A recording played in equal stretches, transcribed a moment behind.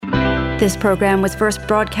This program was first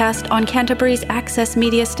broadcast on Canterbury's access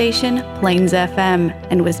media station, Plains FM,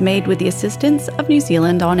 and was made with the assistance of New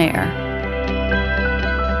Zealand On Air.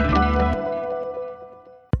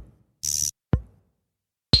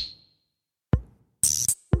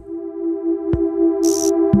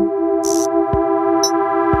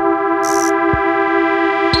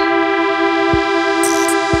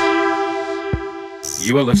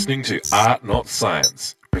 You are listening to Art Not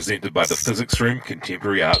Science, presented by the Physics Room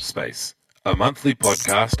Contemporary Art Space, a monthly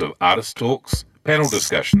podcast of artist talks, panel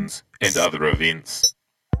discussions, and other events.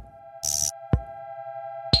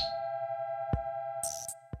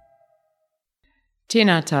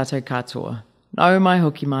 Tēnā tātou katoa. Nau mai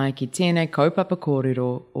hoki mai ki tēnei kaupapa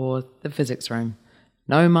kōrero o the Physics Room.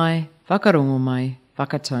 Nau mai, whakarongo mai,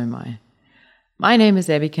 whakatau mai. My name is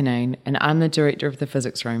Abby Cunnane, and I'm the director of the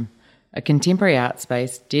Physics Room, a contemporary art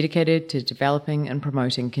space dedicated to developing and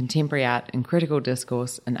promoting contemporary art and critical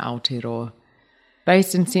discourse in Aotearoa.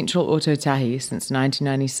 Based in central Ōtautahi since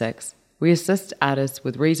 1996, we assist artists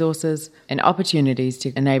with resources and opportunities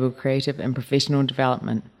to enable creative and professional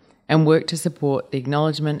development, and work to support the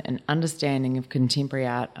acknowledgement and understanding of contemporary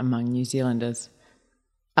art among New Zealanders.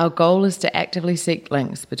 Our goal is to actively seek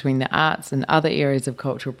links between the arts and other areas of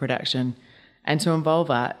cultural production, and to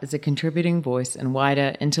involve art as a contributing voice in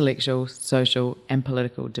wider intellectual, social, and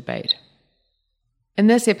political debate. In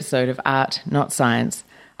this episode of Art, Not Science,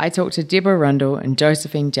 I talked to Deborah Rundle and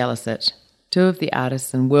Josephine Jelicich, two of the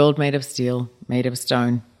artists in World Made of Steel, Made of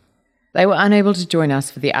Stone. They were unable to join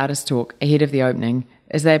us for the artist talk ahead of the opening,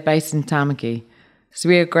 as they are based in Tāmaki, so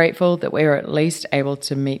we are grateful that we are at least able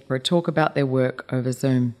to meet for a talk about their work over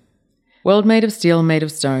Zoom. World Made of Steel, Made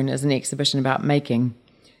of Stone is an exhibition about making,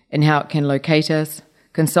 and how it can locate us,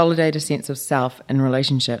 consolidate a sense of self and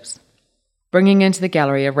relationships. Bringing into the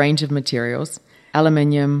gallery a range of materials,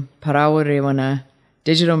 aluminium, parawa rewana,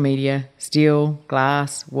 digital media, steel,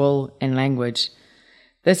 glass, wool, and language.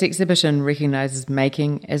 This exhibition recognises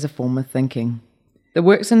making as a form of thinking. The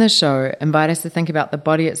works in this show invite us to think about the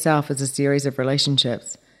body itself as a series of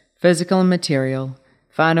relationships, physical and material,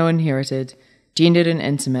 whānau inherited, gendered and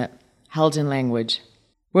intimate, held in language.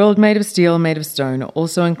 World Made of Steel, Made of Stone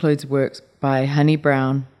also includes works by Honey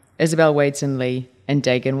Brown, Isabel Wadeson Lee, and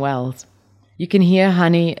Dagan Wells. You can hear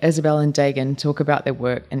Honey, Isabel, and Dagan talk about their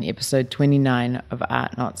work in episode 29 of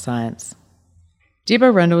Art Not Science.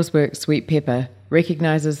 Deborah Rundle's work, Sweet Pepper,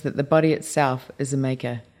 recognises that the body itself is a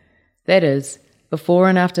maker. That is, before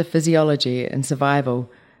and after physiology and survival,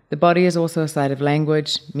 the body is also a site of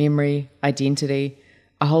language, memory, identity,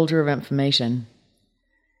 a holder of information.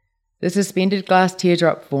 The suspended glass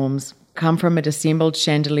teardrop forms come from a dissembled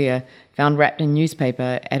chandelier found wrapped in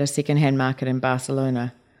newspaper at a second-hand market in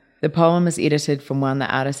Barcelona. The poem is edited from one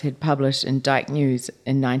the artist had published in Dyke News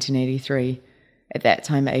in 1983, at that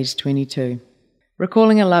time aged 22.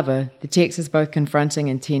 Recalling a lover, the text is both confronting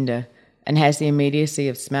and tender, and has the immediacy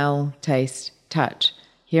of smell, taste, touch,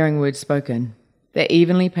 hearing words spoken. The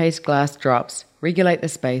evenly paced glass drops regulate the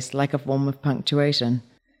space like a form of punctuation.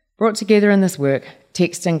 Brought together in this work,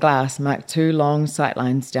 text and glass mark two long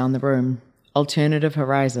sightlines down the room, alternative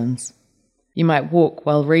horizons. You might walk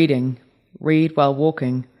while reading, read while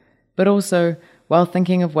walking, but also while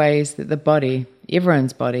thinking of ways that the body,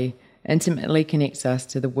 everyone's body, intimately connects us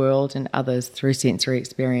to the world and others through sensory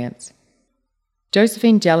experience.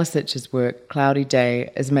 Josephine Jelicich's work, Cloudy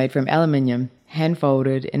Day, is made from aluminium,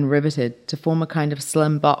 hand-folded and riveted to form a kind of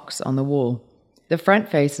slim box on the wall. The front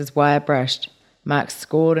face is wire-brushed, marks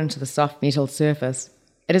scored into the soft metal surface.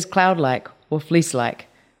 It is cloud-like or fleece-like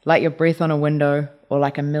your breath on a window or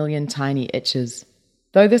like a million tiny itches.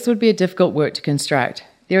 Though this would be a difficult work to construct,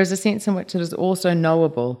 there is a sense in which it is also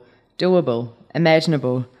knowable, doable,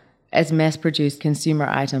 imaginable, as mass-produced consumer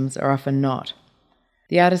items are often not.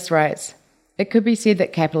 The artist writes, "It could be said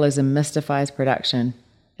that capitalism mystifies production.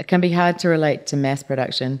 It can be hard to relate to mass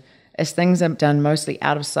production, as things are done mostly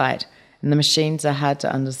out of sight and the machines are hard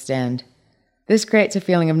to understand. This creates a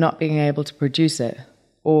feeling of not being able to produce it,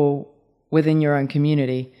 or, within your own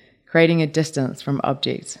community, creating a distance from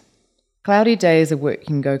objects. Cloudy Day is a work you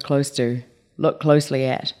can go close to, look closely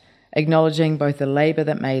at, acknowledging both the labour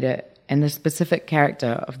that made it and the specific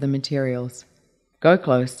character of the materials. Go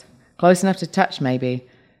close enough to touch maybe,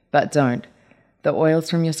 but don't. The oils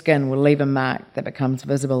from your skin will leave a mark that becomes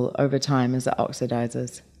visible over time as it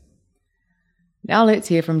oxidizes." Now let's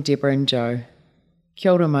hear from Deborah and Joe.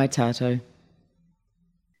 Kia ora mai tātou.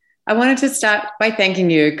 I wanted to start by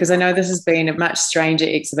thanking you because I know this has been a much stranger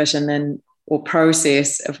exhibition than or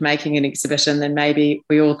process of making an exhibition than maybe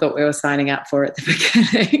we all thought we were signing up for at the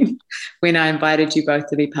beginning when I invited you both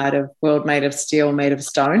to be part of World Made of Steel, Made of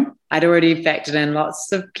Stone. I'd already factored in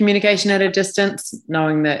lots of communication at a distance,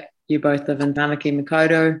 knowing that you both live in Tāmaki,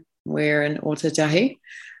 Makaurau, we're in Otatahi.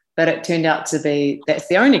 But it turned out to be that's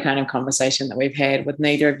the only kind of conversation that we've had, with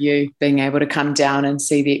neither of you being able to come down and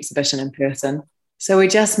see the exhibition in person. So we're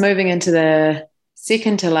just moving into the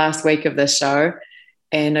second to last week of this show.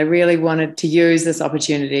 And I really wanted to use this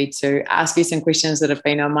opportunity to ask you some questions that have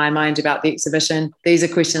been on my mind about the exhibition. These are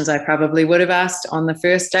questions I probably would have asked on the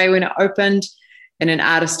first day when it opened in an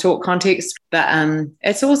artist talk context. But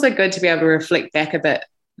it's also good to be able to reflect back a bit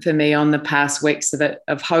for me on the past weeks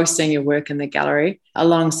of hosting your work in the gallery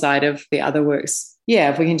alongside of the other works.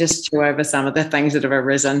 Yeah, if we can just chew over some of the things that have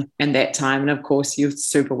arisen in that time. And of course, you're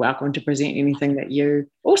super welcome to present anything that you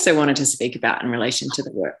also wanted to speak about in relation to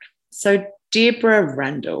the work. So Deborah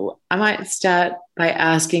Rundle, I might start by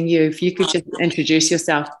asking you if you could just introduce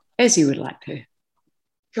yourself as you would like to.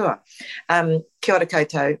 Sure. Kia ora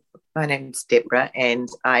koutou. My name's Deborah, and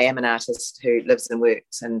I am an artist who lives and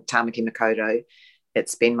works in Tāmaki, Makaurau.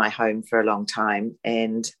 It's been my home for a long time,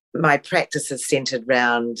 and my practice is centred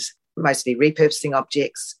around mostly repurposing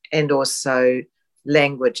objects and also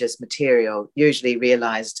language as material, usually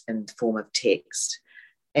realised in the form of text.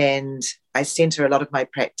 And I centre a lot of my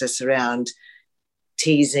practice around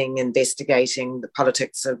teasing, investigating the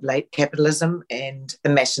politics of late capitalism and the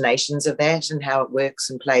machinations of that and how it works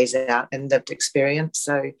and plays out in lived experience.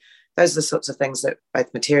 So those are the sorts of things that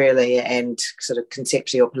both materially and sort of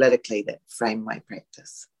conceptually or politically that frame my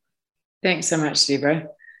practice. Thanks so much, Deborah.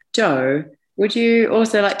 Jo, would you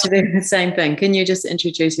also like to do the same thing? Can you just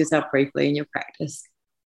introduce yourself briefly in your practice?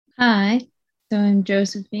 Hi, so I'm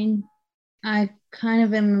Josephine. I kind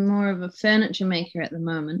of am more of a furniture maker at the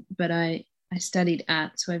moment, but I studied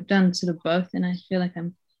art, so I've done sort of both, and I feel like I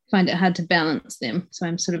find it hard to balance them. So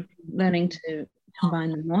I'm sort of learning to combine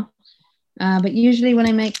them more. But usually when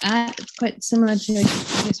I make art, it's quite similar to, I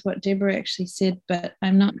guess, what Deborah actually said, but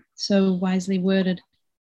I'm not so wisely worded.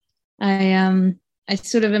 I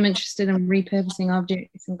sort of am interested in repurposing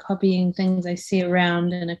objects and copying things I see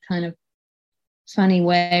around in a kind of funny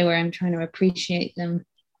way where I'm trying to appreciate them.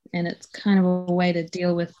 And it's kind of a way to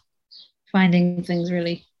deal with finding things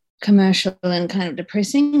really commercial and kind of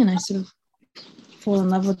depressing. And I sort of fall in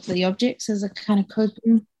love with the objects as a kind of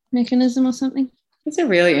coping mechanism or something. That's a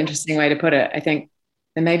really interesting way to put it. I think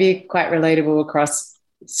it may be quite relatable across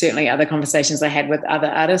certainly other conversations I had with other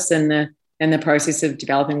artists in the process of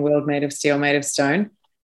developing World Made of Steel, Made of Stone.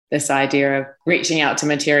 This idea of reaching out to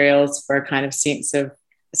materials for a kind of sense of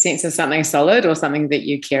something solid or something that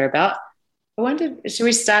you care about. I wondered, should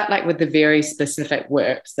we start with the very specific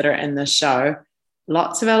works that are in the show?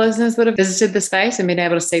 Lots of our listeners would have visited the space and been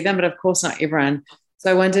able to see them, but of course not everyone.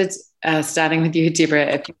 So I wondered, starting with you, Deborah,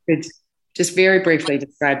 if you could just very briefly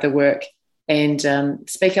describe the work and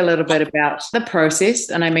speak a little bit about the process,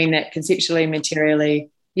 and I mean that conceptually,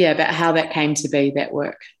 materially, about how that came to be, that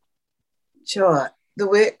work. Sure. The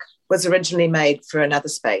work was originally made for another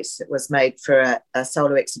space. It was made for a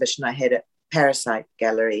solo exhibition I had at Parasite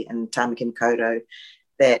Gallery in Tāmaki, Makaurau.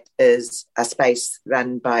 That is a space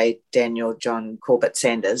run by Daniel John Corbett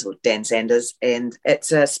Sanders, or Dan Sanders, and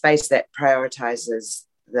it's a space that prioritises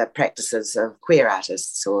the practices of queer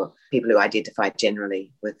artists or people who identify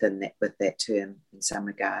generally with that term in some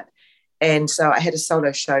regard. And so I had a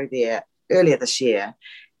solo show there earlier this year,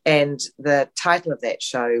 and the title of that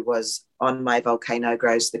show was On My Volcano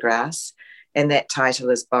Grows the Grass. And that title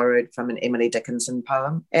is borrowed from an Emily Dickinson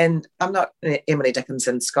poem. And I'm not an Emily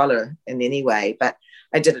Dickinson scholar in any way, but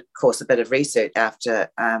I did, of course, a bit of research after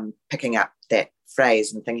picking up that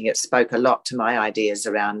phrase and thinking it spoke a lot to my ideas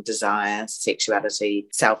around desire, sexuality,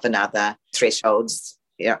 self and other, thresholds,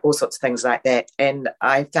 all sorts of things like that. And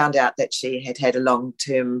I found out that she had had a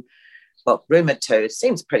long-term, rumoured to, it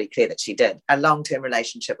seems pretty clear that she did, a long-term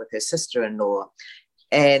relationship with her sister-in-law.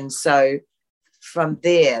 And so from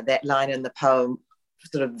there, that line in the poem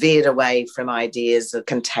sort of veered away from ideas of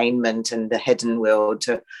containment and the hidden world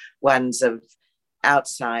to ones of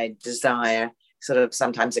outside desire, sort of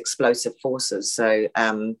sometimes explosive forces. So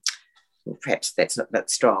perhaps that's not that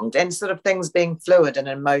strong. And sort of things being fluid and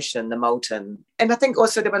in motion, the molten. And I think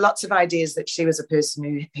also there were lots of ideas that she was a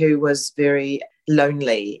person who was very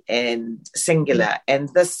lonely and singular. And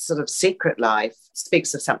this sort of secret life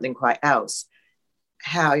speaks of something quite else.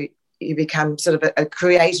 How you become sort of a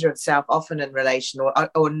creator of self, often in relation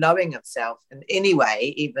or knowing of self in any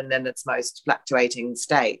way, even in its most fluctuating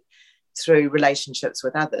state, through relationships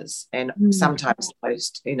with others. And sometimes the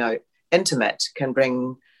most, intimate can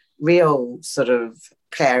bring real sort of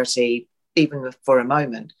clarity, even for a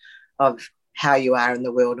moment, of how you are in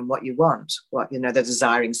the world and what you want, the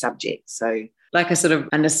desiring subject. So like a sort of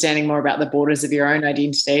understanding more about the borders of your own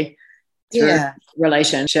identity through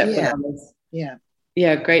relationship with others.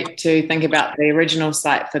 Yeah, great to think about the original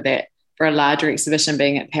site for that, for a larger exhibition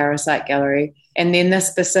being at Parasite Gallery. And then the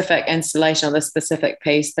specific installation or the specific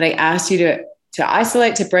piece that I asked you to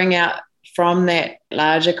isolate, to bring out from that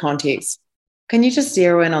larger context. Can you just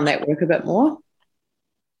zero in on that work a bit more?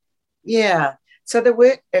 Yeah. So the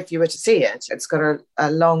work, if you were to see it, it's got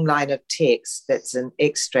a long line of text that's an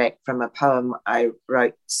extract from a poem I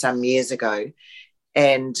wrote some years ago,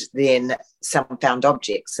 and then some found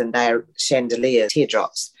objects, and they're chandelier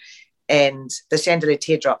teardrops. And the chandelier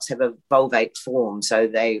teardrops have a vulvate form, so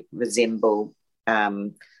they resemble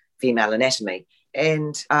female anatomy.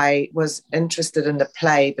 And I was interested in the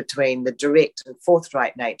play between the direct and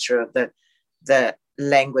forthright nature of the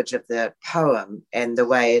language of the poem and the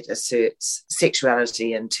way it asserts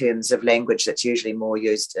sexuality in terms of language that's usually more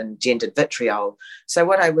used in gendered vitriol. So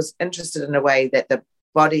what I was interested in, a way that the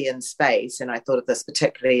body in space, and I thought of this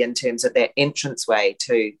particularly in terms of that entranceway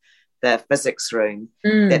to the physics room,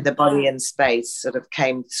 that the body in space sort of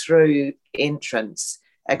came through entrance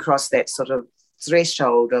across that sort of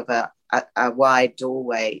threshold of a wide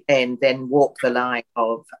doorway, and then walk the line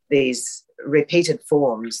of these repeated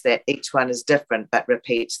forms that each one is different but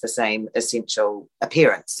repeats the same essential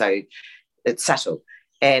appearance. So it's subtle.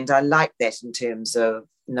 And I like that in terms of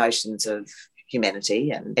notions of humanity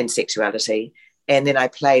and sexuality. And then I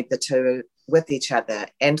played the two with each other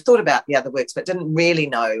and thought about the other works, but didn't really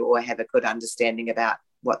know or have a good understanding about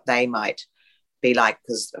what they might be like,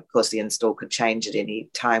 because of course the install could change at any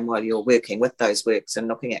time while you're working with those works and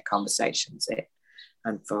looking at conversations that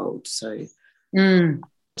unfold. So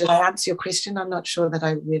did I answer your question? I'm not sure that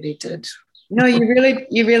I really did. No, you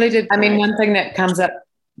really did. I mean, one thing that comes up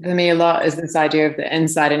for me a lot is this idea of the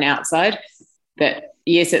inside and outside, that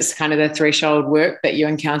yes, it's kind of the threshold work that you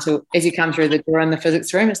encounter as you come through the door in the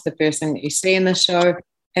physics room. It's the first thing that you see in the show.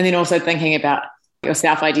 And then also thinking about your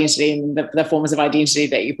self-identity and the forms of identity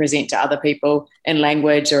that you present to other people in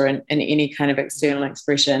language or in any kind of external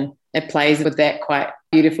expression. It plays with that quite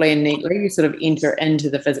beautifully and neatly. You sort of enter into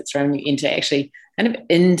the physics room, you enter actually kind of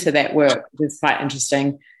into that work, which is quite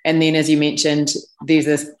interesting. And then, as you mentioned, there's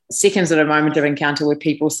this second sort of moment of encounter where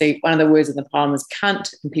people see one of the words in the poem is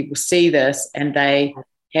cunt, and people see this and they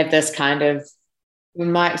have this kind of,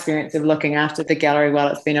 in my experience of looking after the gallery while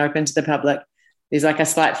it's been open to the public, there's like a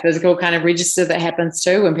slight physical kind of register that happens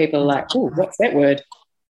too when people are like, oh, what's that word?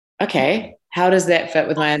 Okay, how does that fit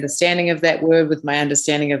with my understanding of that word, with my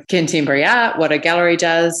understanding of contemporary art, what a gallery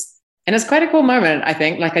does? And it's quite a cool moment, I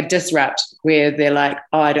think, like a disrupt where they're like,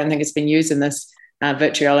 oh, I don't think it's been used in this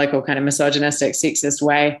vitriolic or kind of misogynistic, sexist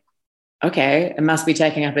way. Okay, it must be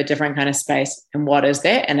taking up a different kind of space. And what is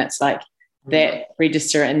that? And it's like that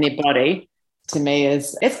register in their body, to me,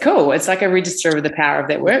 it's cool. It's like a register of the power of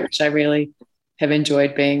that work, which I really have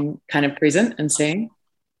enjoyed being kind of present and seeing.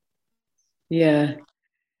 Yeah.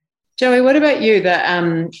 Joey, what about you?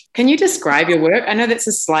 Can you describe your work? I know that's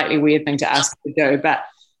a slightly weird thing to ask you to do, but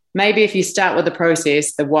maybe if you start with the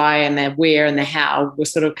process, the why and the where and the how, we'll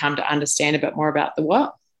sort of come to understand a bit more about the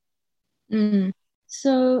what.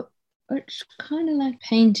 So it's kind of like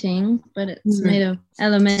painting, but it's made of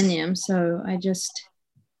aluminium. So I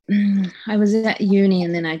was at uni,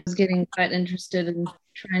 and then I was getting quite interested in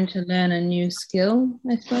trying to learn a new skill,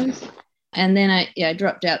 I suppose. And then I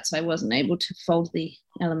dropped out, so I wasn't able to fold the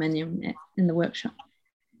aluminium in the workshop.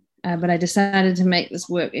 But I decided to make this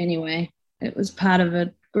work anyway. It was part of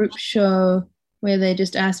a group show where they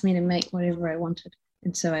just asked me to make whatever I wanted.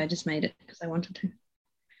 And so I just made it because I wanted to.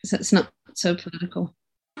 So it's not so political.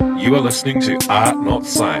 You are listening to Art Not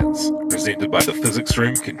Science, presented by the Physics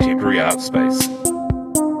Room Contemporary Art Space.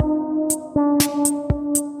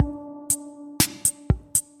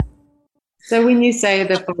 So when you say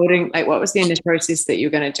the folding, like what was the initial process that you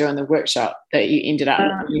were going to do in the workshop that you ended up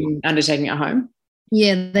undertaking at home?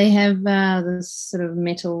 Yeah, they have this sort of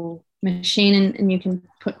metal machine, and you can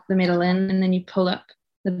put the metal in, and then you pull up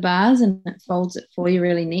the bars and it folds it for you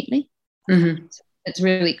really neatly. So it's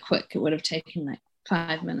really quick. It would have taken like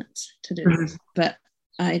 5 minutes to do this, but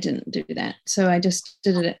I didn't do that. So I just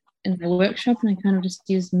did it in the workshop, and I kind of just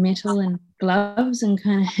used metal and gloves and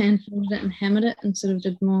kind of hand folded it and hammered it and sort of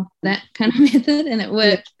did more that kind of method, and it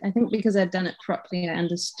worked. I think because I'd done it properly, I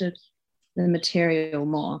understood the material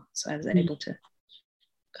more, so I was able to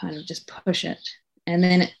kind of just push it. And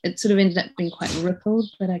then it sort of ended up being quite rippled,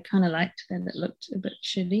 but I kind of liked that it looked a bit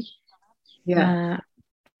shitty.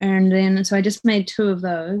 And then so I just made 2 of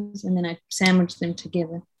those, and then I sandwiched them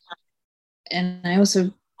together. And I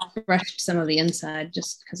also brushed some of the inside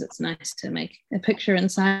just because it's nice to make a picture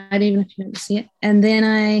inside, even if you don't see it. And then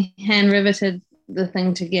I hand riveted the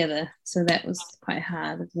thing together. So that was quite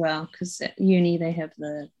hard as well, because at uni they have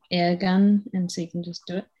the air gun, and so you can just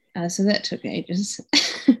do it. So that took ages.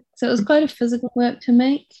 So it was quite a physical work to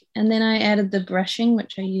make. And then I added the brushing,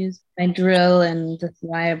 which I used my drill and the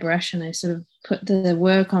wire brush, and I sort of put the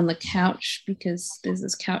work on the couch because there's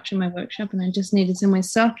this couch in my workshop and I just needed somewhere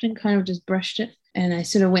soft, and kind of just brushed it. And I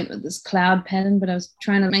sort of went with this cloud pattern, but I was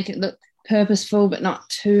trying to make it look purposeful but not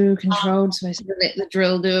too controlled. So I sort of let the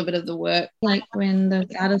drill do a bit of the work, like when those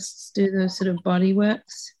artists do those sort of body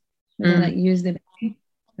works where they like use their body.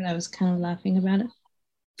 But I was kind of laughing about it.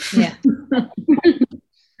 Yeah.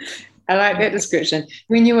 I like that description.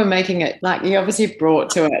 When you were making it, like, you obviously brought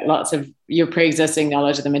to it lots of your pre-existing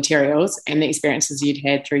knowledge of the materials and the experiences you'd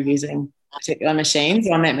had through using particular machines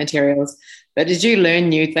on that materials. But did you learn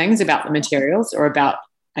new things about the materials, or about,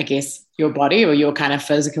 I guess, your body or your kind of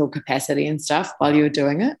physical capacity and stuff while you were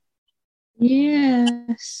doing it?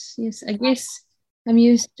 Yes. I guess I'm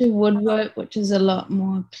used to woodwork, which is a lot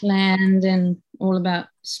more planned and all about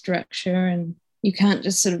structure, and you can't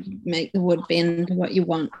just sort of make the wood bend to what you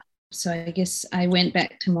want. So I guess I went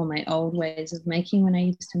back to more my old ways of making when I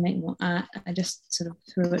used to make more art. I just sort of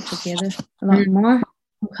threw it together a lot more.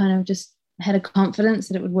 I kind of just had a confidence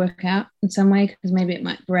that it would work out in some way, because maybe it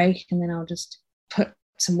might break and then I'll just put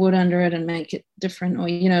some wood under it and make it different, or,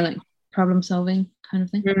 you know, like problem solving kind of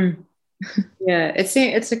thing. Yeah,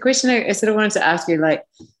 it's a question I sort of wanted to ask you, like,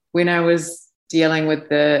 when I was dealing with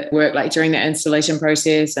the work, like during the installation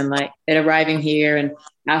process and like it arriving here, and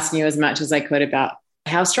asking you as much as I could about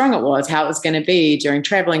how strong it was, how it was going to be during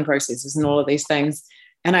traveling processes and all of these things.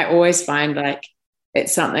 And I always find like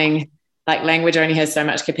it's something like language only has so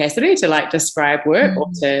much capacity to like describe work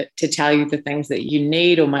or to tell you the things that you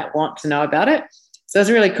need or might want to know about it. So it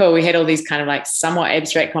was really cool. We had all these kind of like somewhat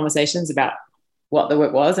abstract conversations about what the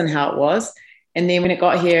work was and how it was. And then when it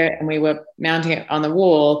got here and we were mounting it on the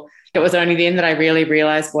wall, it was only then that I really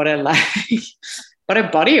realized what a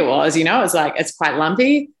body it was. You know, it's like, it's quite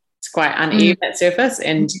lumpy. It's quite uneven at surface.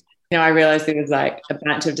 And, you know, I realized there was like a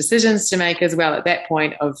bunch of decisions to make as well at that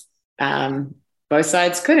point of both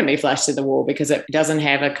sides couldn't be flush to the wall because it doesn't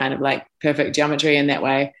have a kind of like perfect geometry in that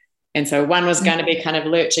way. And so one was going to be kind of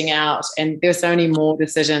lurching out, and there were so many more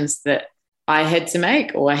decisions that I had to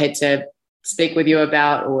make, or I had to speak with you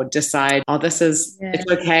about, or decide,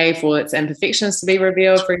 it's okay for its imperfections to be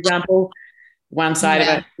revealed, for example. One side of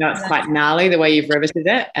it, you know, it's quite gnarly the way you've riveted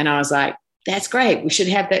it. And I was like, that's great. We should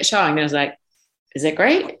have that showing. And I was like, is that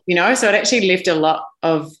great? You know, so it actually left a lot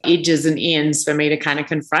of edges and ends for me to kind of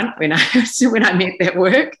confront when I met that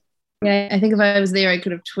work. Yeah, I think if I was there, I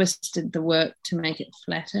could have twisted the work to make it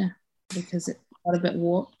flatter because it got a bit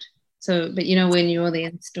warped. So, but you know, when you're the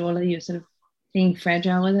installer, you're sort of being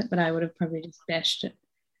fragile with it, but I would have probably just bashed it.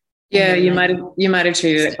 Yeah, you might have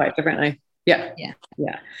treated it quite differently. Yeah.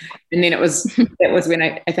 And then that was when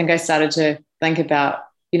I think I started to think about,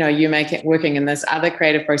 you know, you working in this other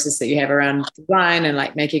creative process that you have around design and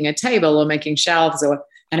like making a table or making shelves, and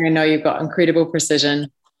I know you've got incredible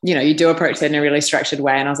precision. You know, you do approach it in a really structured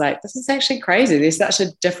way. And I was like, this is actually crazy. There's such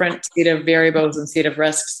a different set of variables and set of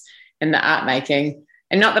risks in the art making.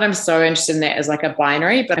 And not that I'm so interested in that as like a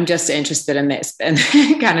binary, but I'm just interested in that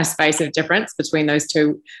kind of space of difference between those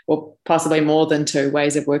two, or possibly more than two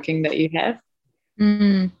ways of working that you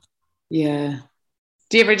have. Yeah.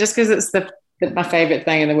 Deborah, just because it's my favorite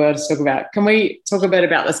thing in the world to talk about, can we talk a bit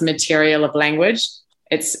about this material of language?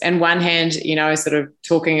 It's, in one hand, you know, sort of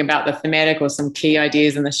talking about the thematic or some key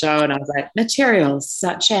ideas in the show. And I was like, materials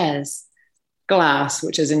such as glass,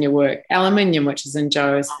 which is in your work, aluminium, which is in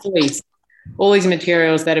Joe's, fleece, all these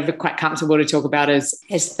materials that are quite comfortable to talk about as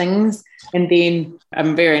things. And then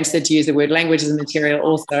I'm very interested to use the word language as a material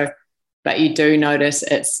also, but you do notice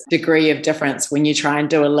its degree of difference when you try and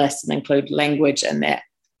do a list and include language in that.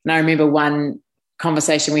 And I remember one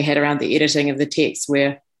conversation we had around the editing of the text where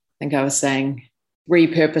I think I was saying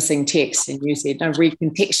repurposing text, and you said, no,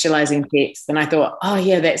 recontextualizing text. And I thought, oh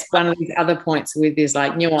yeah, that's one of these other points where there's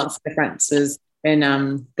like nuanced differences in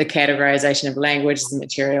the categorization of language as a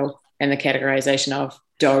material and the categorization of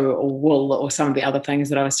dough or wool or some of the other things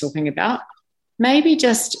that I was talking about. Maybe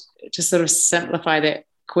just to sort of simplify that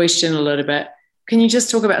question a little bit, can you just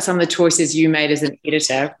talk about some of the choices you made as an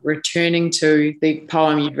editor, returning to the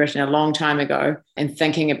poem you'd written a long time ago and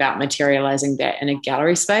thinking about materializing that in a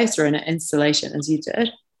gallery space or in an installation as you did?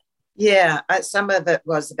 Yeah, some of it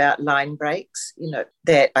was about line breaks, you know,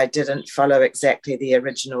 that I didn't follow exactly the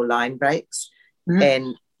original line breaks.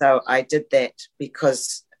 And so I did that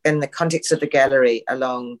because in the context of the gallery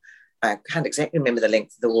along I can't exactly remember the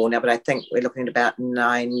length of the wall now, but I think we're looking at about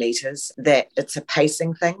 9 meters, that it's a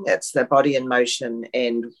pacing thing. It's the body in motion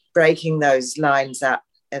and breaking those lines up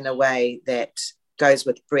in a way that goes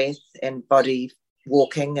with breath and body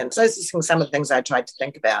walking. And so those are some of the things I tried to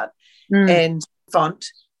think about. And font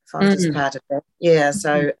is part of that. Yeah,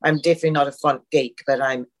 so I'm definitely not a font geek, but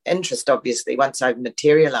I'm interested, obviously, once I've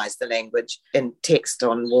materialized the language in text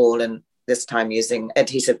on wall, and this time using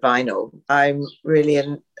adhesive vinyl. I'm really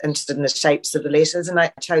interested in the shapes of the letters, and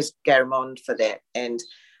I chose Garamond for that. And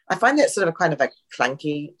I find that sort of a kind of a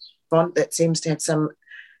clunky font that seems to have some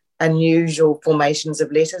unusual formations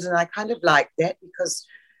of letters, and I kind of like that because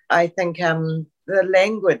I think the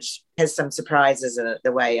language has some surprises in it,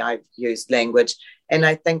 the way I've used language. And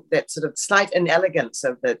I think that sort of slight inelegance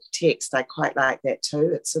of the text, I quite like that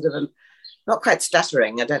too. It's sort of not quite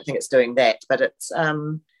stuttering. I don't think it's doing that, but it's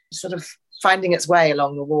sort of finding its way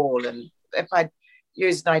along the wall. And if I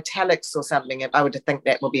used italics or something, I would think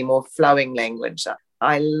that would be more flowing language.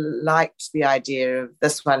 I liked the idea of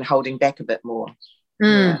this one holding back a bit more.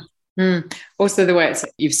 Yeah. Also, the way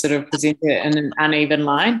you've sort of presented it in an uneven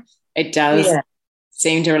line, it does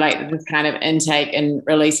seem to relate to this kind of intake and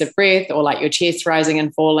release of breath, or like your chest rising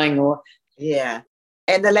and falling, or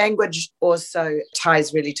and the language also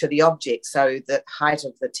ties really to the object. So the height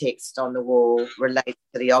of the text on the wall relates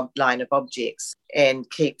to the line of objects and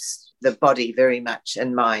keeps the body very much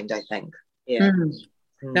in mind, I think.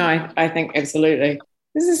 No, I think absolutely.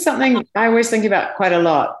 This is something I always think about quite a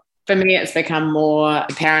lot. For me, it's become more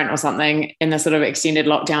apparent or something in the sort of extended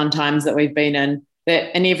lockdown times that we've been in,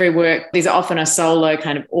 that in every work, there's often a solo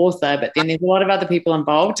kind of author, but then there's a lot of other people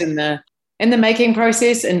involved in the making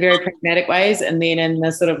process in very pragmatic ways, and then in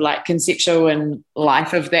the sort of like conceptual and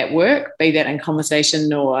life of that work, be that in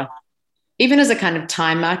conversation or even as a kind of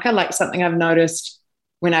time marker, like something I've noticed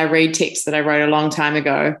when I read texts that I wrote a long time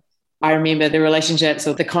ago. I remember the relationships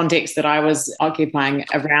or the context that I was occupying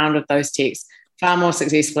around of those texts far more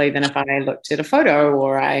successfully than if I looked at a photo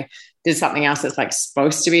or I did something else that's like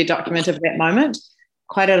supposed to be a document of that moment.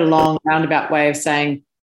 Quite a long roundabout way of saying,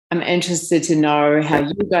 I'm interested to know how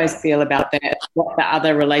you guys feel about that, what the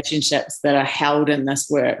other relationships that are held in this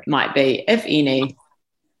work might be, if any.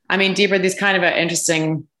 I mean, Deborah, there's kind of an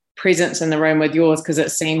interesting presence in the room with yours because it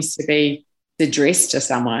seems to be addressed to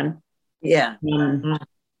someone. Yeah.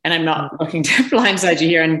 And I'm not looking to blindside you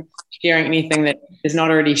here and sharing anything that is not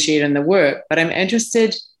already shared in the work, but I'm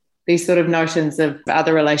interested these sort of notions of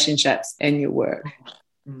other relationships in your work.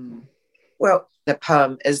 Well, the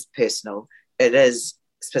poem is personal. It is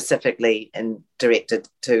specifically directed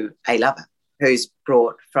to a lover who's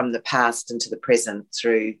brought from the past into the present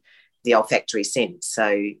through the olfactory sense,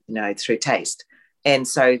 so, through taste. And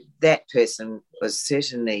so that person was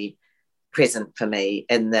certainly present for me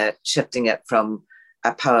in the shifting it from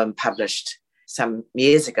a poem published some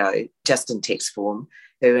years ago, just in text form,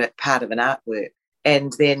 who were part of an artwork.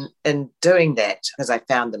 And then in doing that, because I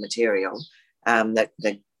found the material,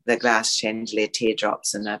 the glass chandelier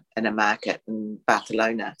teardrops in a market in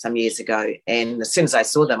Barcelona some years ago. And as soon as I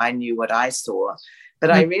saw them, I knew what I saw. But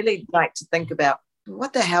I really like to think about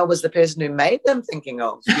what the hell was the person who made them thinking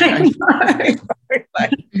of? Who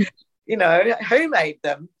made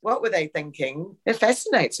them? What were they thinking? It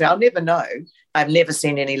fascinates me. I'll never know. I've never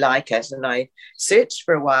seen any like it. And I searched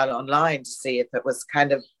for a while online to see if it was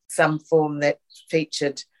kind of some form that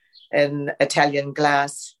featured in Italian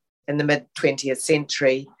glass in the mid-20th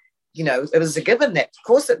century. It was a given that, of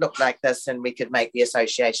course, it looked like this and we could make the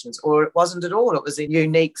associations, or it wasn't at all. It was a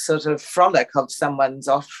unique sort of frolic of someone's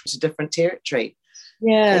off to different territory.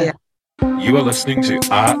 Yeah. You are listening to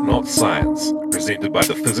Art Not Science, presented by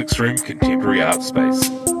the Physics Room Contemporary Art Space.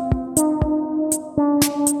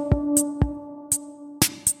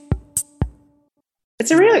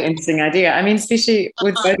 It's a really interesting idea. I mean, especially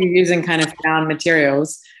with both of you using kind of found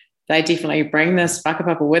materials, they definitely bring this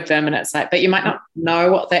whakapapa with them, and it's like, but you might not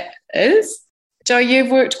know what that is. Jo, you've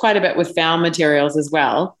worked quite a bit with found materials as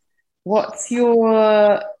well. What's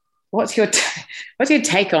your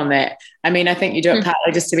take on that? I mean, I think you do it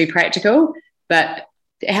partly just to be practical, but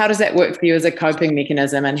how does that work for you as a coping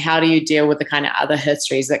mechanism, and how do you deal with the kind of other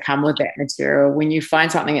histories that come with that material when you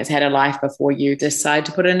find something that's had a life before you decide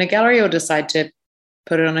to put it in a gallery or decide to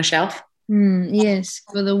put it on a shelf? Yes,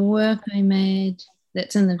 for the work I made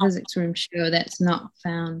that's in the physics room show, that's not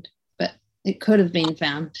found, but it could have been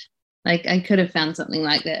found. Like, I could have found something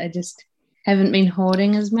like that. I just haven't been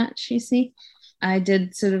hoarding as much, you see. I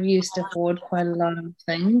did sort of used to hoard quite a lot of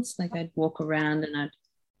things. Like, I'd walk around and I'd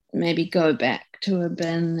maybe go back to a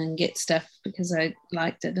bin and get stuff because I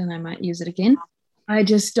liked it and I might use it again. I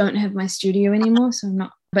just don't have my studio anymore, so I'm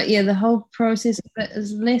not But yeah, the whole process of it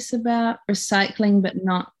is less about recycling, but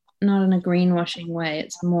not in a greenwashing way.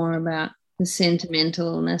 It's more about the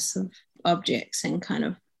sentimentalness of objects and kind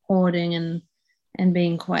of hoarding and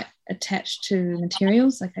being quite attached to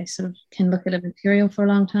materials. Like I sort of can look at a material for a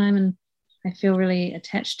long time and I feel really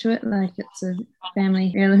attached to it, like it's a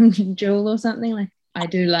family heirloom jewel or something. Like I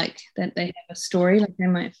do like that they have a story. Like I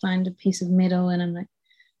might find a piece of metal and I'm like,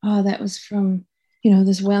 oh, that was from,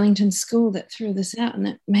 this Wellington school that threw this out, and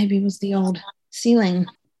that maybe was the old ceiling.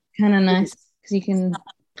 Kind of nice because you can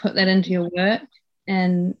put that into your work,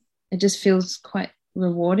 and it just feels quite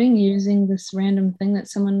rewarding using this random thing that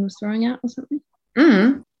someone was throwing out or something.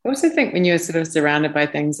 I also think when you're sort of surrounded by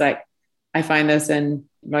things, like I find this in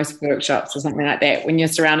most workshops or something like that, when you're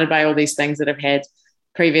surrounded by all these things that have had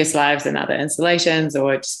previous lives and other installations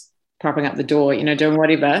or just propping up the door, doing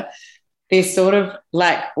whatever, there's sort of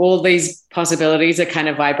like all these possibilities are kind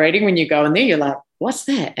of vibrating when you go in there. You're like, what's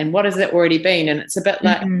that? And what has it already been? And it's a bit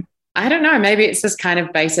like, I don't know, maybe it's just kind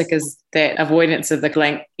of basic as that avoidance of the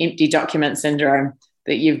blank, empty document syndrome,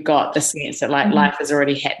 that you've got the sense that like life is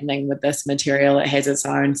already happening with this material. It has its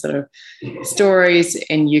own sort of stories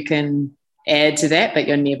and you can add to that, but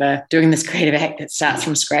you're never doing this creative act that starts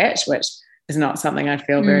from scratch, which is not something I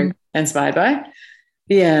feel very inspired by.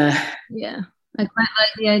 Yeah. I quite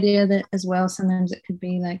like the idea that as well sometimes it could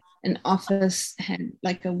be like an office had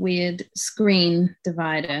like a weird screen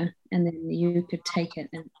divider, and then you could take it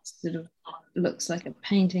and it sort of looks like a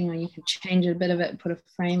painting, or you could change a bit of it, put a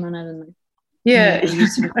frame on it, and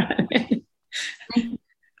a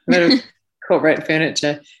bit of corporate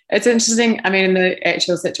furniture. It's interesting. I mean, in the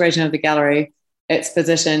actual situation of the gallery, it's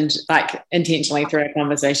positioned like intentionally through a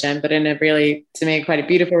conversation, but in a really, to me, quite a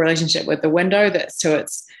beautiful relationship with the window that's to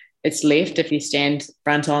its left if you stand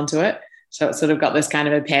front onto it. So it's sort of got this kind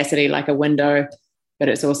of opacity like a window, but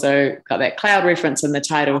it's also got that cloud reference in the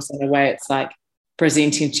title. So in a way it's like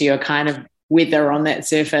presenting to you a kind of weather on that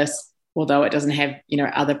surface, although it doesn't have,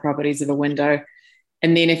 other properties of a window.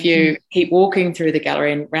 And then if you keep walking through the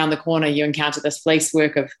gallery and round the corner, you encounter this fleece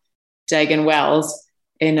work of Dagan Wells.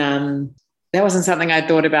 And that wasn't something I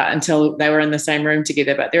thought about until they were in the same room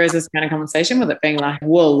together. But there is this kind of conversation with it being like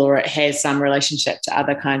wool, or it has some relationship to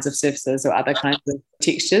other kinds of surfaces or other kinds of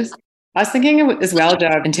textures. I was thinking as well,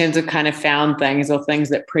 Joe, in terms of kind of found things or things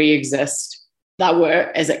that pre-exist that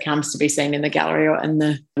work as it comes to be seen in the gallery or in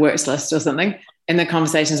the works list or something. In the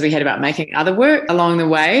conversations we had about making other work along the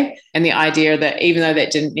way, and the idea that even though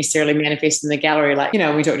that didn't necessarily manifest in the gallery, like, we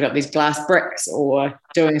talked about these glass bricks or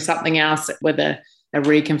doing something else with a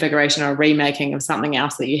reconfiguration or a remaking of something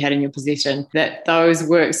else that you had in your possession, that those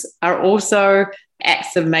works are also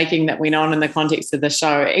acts of making that went on in the context of the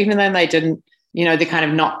show, even though they didn't, they're kind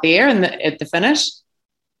of not there at the finish.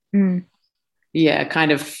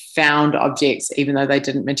 Kind of found objects, even though they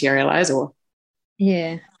didn't materialize. Or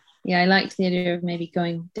I liked the idea of maybe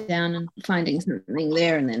going down and finding something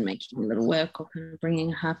there and then making a little work, or kind of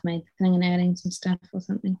bringing a half-made thing and adding some stuff or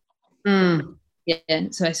something.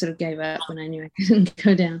 So I sort of gave up when I knew I couldn't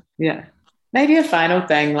go down. Maybe a final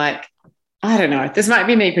thing, like, I don't know, this might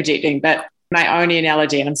be me projecting, but my only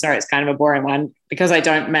analogy, and I'm sorry it's kind of a boring one, because I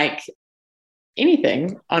don't make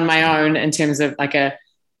anything on my own in terms of like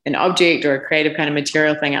an object or a creative kind of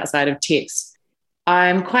material thing outside of text.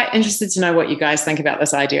 I'm quite interested to know what you guys think about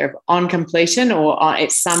this idea of on completion or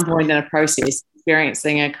at some point in a process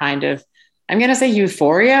experiencing a kind of, I'm going to say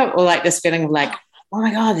euphoria, or like this feeling of like, oh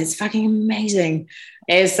my God, that's fucking amazing,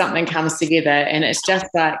 as something comes together and it's just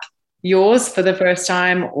like yours for the first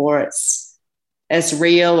time, or it's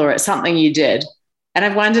real, or it's something you did. And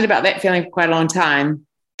I've wondered about that feeling for quite a long time.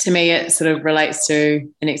 To me, it sort of relates to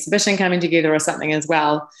an exhibition coming together or something as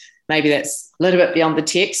well. Maybe that's a little bit beyond the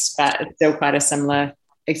text, but it's still quite a similar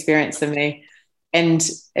experience for me. And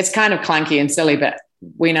it's kind of clunky and silly, but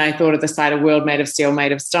when I thought of the site, a world made of steel,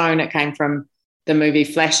 made of stone, it came from the movie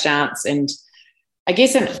Flashdance. And I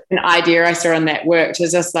guess an idea I saw in that work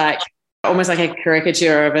was just like almost like a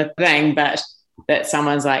caricature of a thing, but that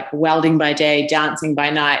someone's like welding by day, dancing by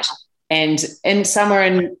night. And somewhere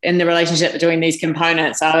in the relationship between these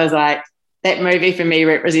components, I was like, that movie for me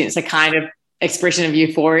represents a kind of expression of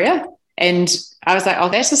euphoria. And I was like, oh,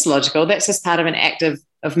 that's just logical. That's just part of an act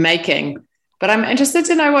of making. But I'm interested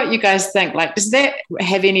to know what you guys think. Like, does that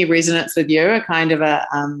have any resonance with you? A kind of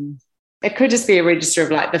it could just be a register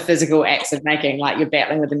of like the physical acts of making, like you're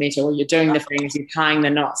battling with the metal, you're doing the things, you're tying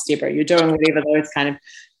the knots, Deborah, you're doing whatever those kind of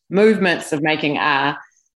movements of making are.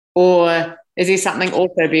 Or is there something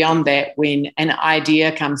also beyond that when an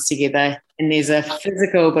idea comes together and there's a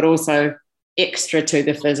physical but also extra to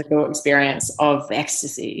the physical experience of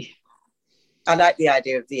ecstasy? I like the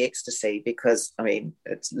idea of the ecstasy because, I mean,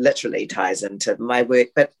 it literally ties into my work.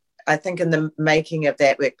 But I think in the making of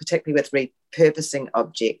that work, particularly with repurposing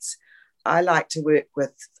objects, I like to work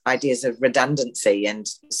with ideas of redundancy and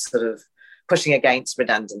sort of pushing against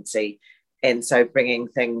redundancy. And so bringing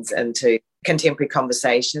things into contemporary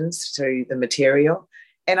conversations through the material.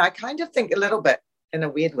 And I kind of think a little bit, in a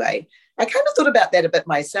weird way, I kind of thought about that a bit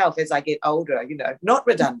myself as I get older, not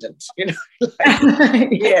redundant,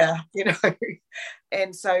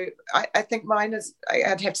 And so I think mine is,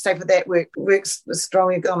 I'd have to say for that works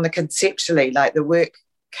strongly on the conceptually, like the work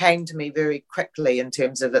came to me very quickly in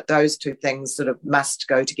terms of that those two things sort of must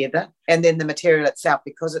go together. And then the material itself,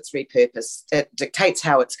 because it's repurposed, it dictates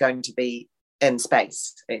how it's going to be in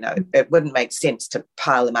space. It wouldn't make sense to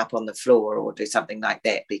pile them up on the floor or do something like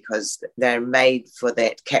that because they're made for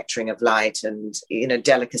that capturing of light and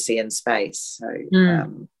delicacy in space.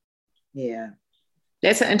 So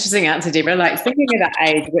that's an interesting answer, Deborah. Like thinking about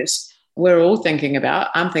age, which we're all thinking about,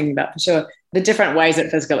 I'm thinking about for sure, the different ways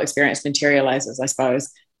that physical experience materializes, I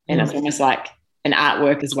suppose. And it's almost like an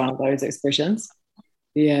artwork is one of those expressions.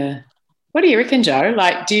 Yeah. What do you reckon, Joe?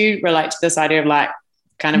 Like, do you relate to this idea of like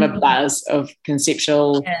kind of a buzz of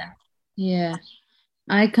conceptual? Yeah.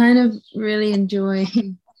 I kind of really enjoy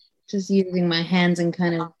just using my hands and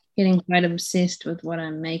kind of getting quite obsessed with what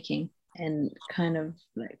I'm making and kind of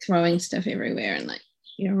like throwing stuff everywhere and like,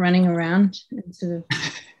 running around and sort of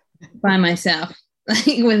by myself, like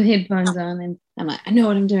with headphones on, and I'm like, I know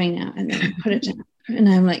what I'm doing now, and then I put it down, and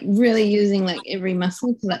I'm like really using like every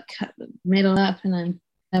muscle to like cut the metal up, and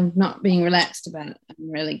I'm not being relaxed about it.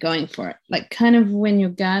 I'm really going for it, like kind of when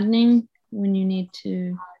you're gardening, when you need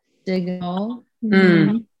to dig a hole.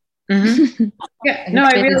 Mm-hmm. Yeah, no,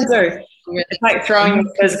 I really do. It's like throwing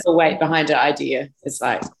the physical weight behind an idea. It's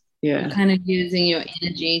like, kind of using your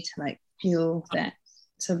energy to like fuel that.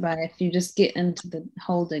 So if you just get into the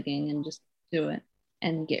hole digging and just do it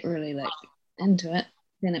and get really like into it,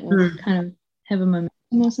 then it will kind of have a momentum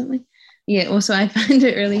or something. Yeah, also I find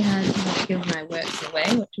it really hard to like, give my works away,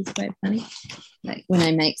 which is quite funny. Like when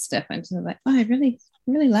I make stuff, I'm sort of like, I really,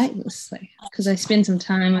 really like this, like because I spend some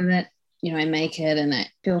time with it. I make it and I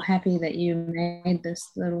feel happy that you made this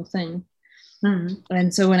little thing.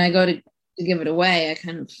 And so when I go to give it away, I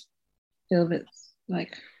kind of feel a bit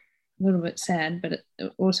like a little bit sad, but it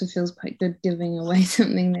also feels quite good giving away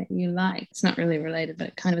something that you like. It's not really related, but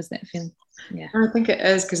it kind of is that feeling. Yeah, I think it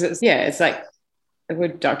is because it's like the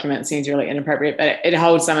word document seems really inappropriate, but it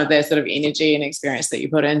holds some of the sort of energy and experience that you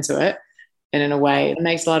put into it, and in a way it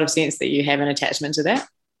makes a lot of sense that you have an attachment to that.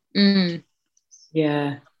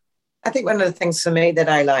 Yeah, I think one of the things for me that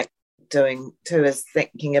I like doing too is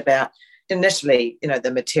thinking about initially,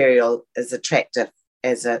 the material is attractive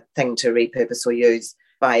as a thing to repurpose or use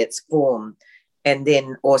by its form, and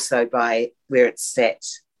then also by where it's set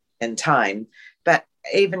in time. But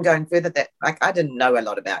even going further, that like I didn't know a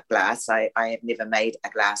lot about glass. I have never made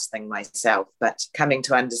a glass thing myself, but coming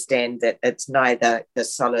to understand that it's neither the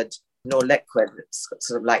solid nor liquid. It's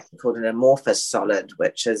sort of like called an amorphous solid,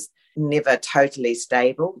 which is never totally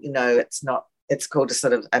stable. It's called a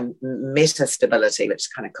sort of a metastability, which is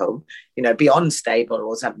kind of cool, beyond stable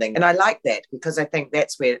or something. And I like that because I think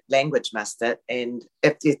that's where language must sit. And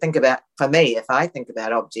if you think about, for me, if I think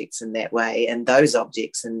about objects in that way and those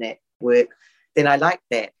objects in that work, then I like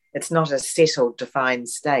that. It's not a settled, defined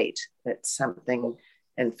state. It's something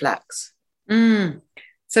in flux.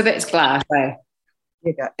 So that's glass, eh?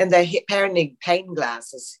 You go. And apparently pane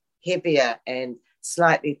glass is heavier and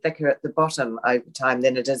slightly thicker at the bottom over time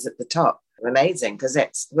than it is at the top. Amazing, because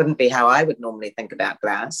that wouldn't be how I would normally think about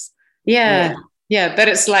glass. Yeah, but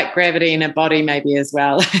it's like gravity in a body maybe as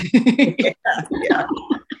well.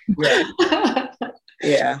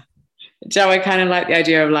 Yeah. Joe, I kind of like the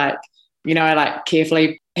idea of like, I like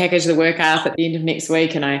carefully package the work up at the end of next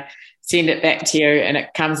week and I send it back to you and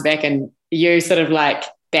it comes back and you sort of like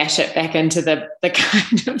bash it back into the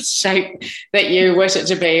kind of shape that you wish it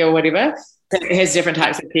to be or whatever. It has different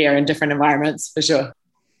types of care in different environments for sure.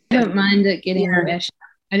 I don't mind it getting bashed.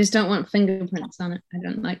 I just don't want fingerprints on it. I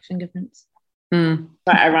don't like fingerprints. Quite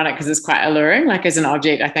ironic because it's quite alluring. Like as an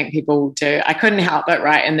object, I think people do. I couldn't help but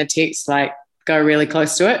write in the text, like go really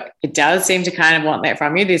close to it. It does seem to kind of want that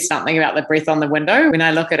from you. There's something about the breath on the window. When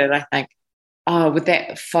I look at it, I think, would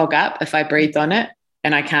that fog up if I breathed on it?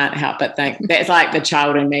 And I can't help but think that's like the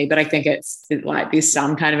child in me. But I think it's like there's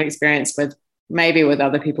some kind of experience with maybe with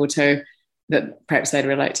other people too that perhaps they'd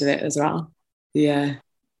relate to that as well. Yeah.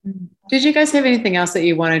 Did you guys have anything else that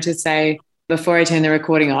you wanted to say before I turn the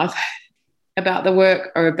recording off about the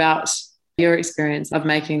work or about your experience of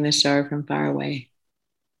making the show from far away?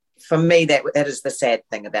 for me, that is the sad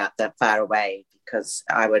thing about the Far Away, because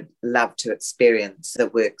I would love to experience the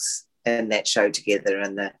works in that show together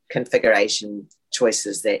and the configuration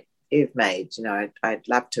choices that you've made. You know, I'd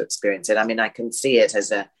love to experience it. I mean, I can see it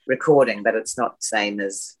as a recording, but it's not the same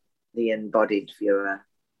as the embodied viewer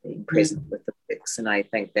being present with the works. And I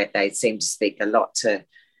think that they seem to speak a lot to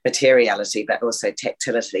materiality, but also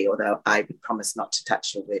tactility, although I would promise not to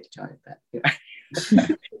touch your work, Joe. But, you know,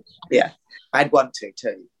 yeah, I'd want to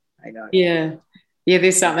too. I know. Yeah.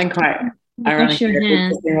 There's something quite ironic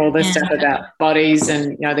about all this stuff about bodies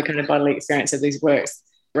and, you know, the kind of bodily experience of these works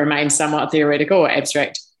remains somewhat theoretical or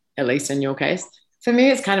abstract, at least in your case. For me,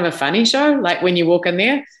 it's kind of a funny show, like when you walk in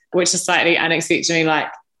there, which is slightly unexpectedly like,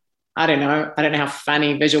 I don't know how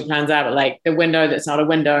funny visual plans are, but like the window that's not a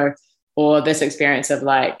window, or this experience of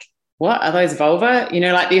like, what are those vulva? You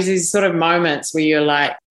know, like there's these sort of moments where you're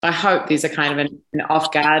like, I hope there's a kind of an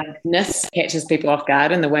off-guardness, catches people off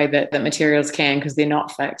guard in the way that materials can, because they're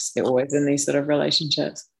not fixed. They're always in these sort of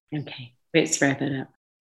relationships. Okay, let's wrap it up.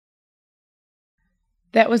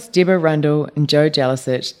 That was Deborah Rundle and Joe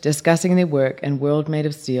Jelicich discussing their work in World Made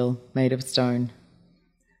of Steel, Made of Stone.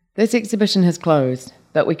 This exhibition has closed,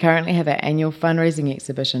 but we currently have our annual fundraising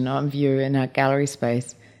exhibition on view in our gallery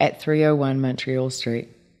space at 301 Montreal Street.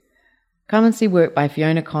 Come and see work by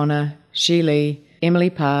Fiona Connor, Shi Lee, Emily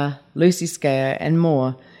Parr, Lucy Scare and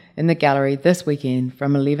more in the gallery this weekend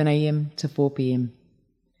from 11 a.m. to 4 p.m.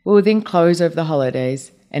 We will then close over the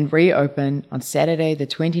holidays and reopen on Saturday the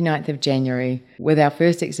 29th of January with our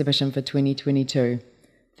first exhibition for 2022,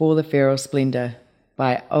 For the Feral Splendour,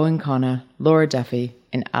 by Owen Connor, Laura Duffy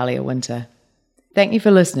and Alia Winter. Thank you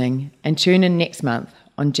for listening, and tune in next month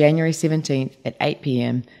on January 17th at 8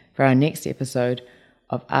 p.m. for our next episode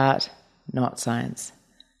of Art, Not Science.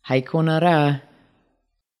 Hei kona rā.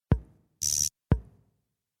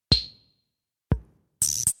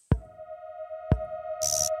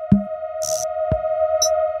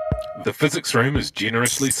 The Physics Room is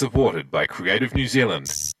generously supported by Creative New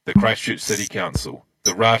Zealand, the Christchurch City Council,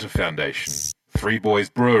 the Rata Foundation, Three Boys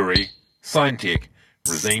Brewery, Signtech,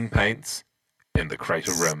 Resine Paints, and the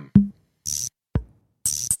Crater Rim.